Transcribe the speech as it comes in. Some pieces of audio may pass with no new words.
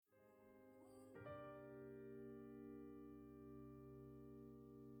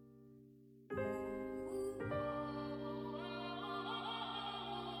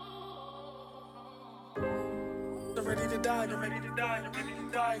die, or maybe to die, or maybe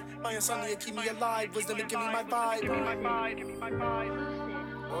to die. My insomnia keep me alive, wisdom to give me my vibe.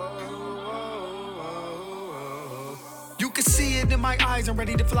 You can see it in my eyes, I'm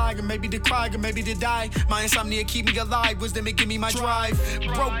ready to fly, or maybe to cry, or maybe to die. My insomnia keep me alive, wisdom to give me my drive.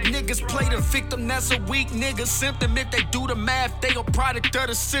 Broke niggas play the victim, that's a weak nigga symptom. If they do the math, they a product of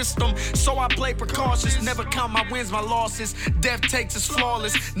the system. So I play precautious, never count my wins, my losses. Death takes us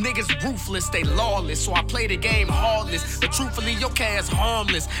flawless, niggas ruthless, they lawless. So I play the game heartless, but truthfully your cat's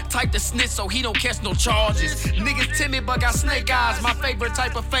harmless. Type the snitch so he don't catch no charges. Niggas timid but got snake eyes, my favorite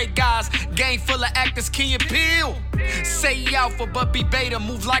type of fake guys. Gang full of actors, Key and Peele. Say alpha but be beta,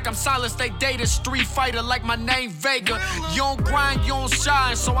 move like I'm silent, stay data. Street fighter like my name Vega. You don't grind, you don't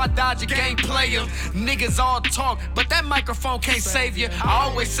shine, so I dodge a game player. Niggas all talk, but that microphone can't save you. I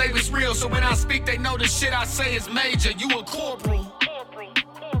always say it's real, so when I speak they know the shit I say is major. You a corporal.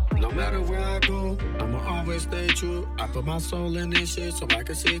 No matter where I go, I'ma always stay true. I put my soul in this shit so I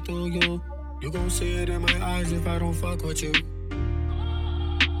can see through you. You gon' see it in my eyes if I don't fuck with you.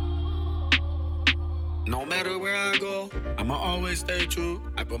 No matter where I go, I'ma always stay true.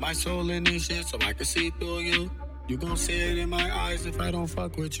 I put my soul in this shit so I can see through you. You gon' see it in my eyes if I don't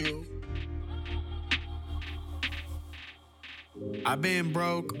fuck with you. I've been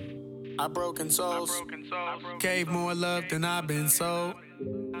broke, I've broken souls. Gave more love than I've been sold.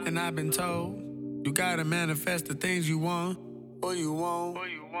 And I've been told, you gotta manifest the things you want, or you won't.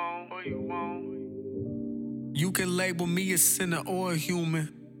 You can label me a sinner or a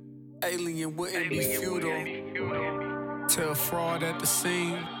human. Alien wouldn't be futile. Tell fraud at the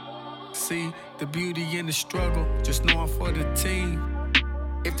scene. See the beauty in the struggle, just know I'm for the team.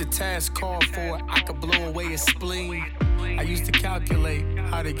 If the task called for it, I could blow away a spleen. I used to calculate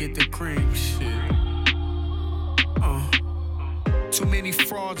how to get the cream. Shit. Too many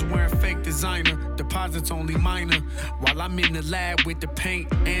frauds wearing fake designer. Deposits only minor. While I'm in the lab with the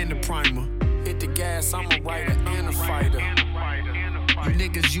paint and the primer. Hit the gas, I'm a writer and a fighter. You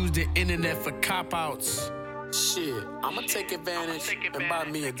niggas use the internet for cop-outs. Shit, I'ma take advantage and buy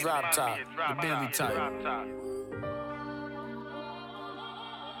me a drop top, the Bentley type.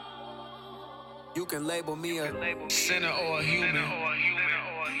 You can label me a sinner or a human.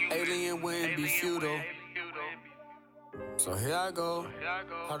 Alien wouldn't be futile. So here I go,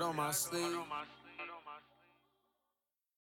 heart on my sleeve.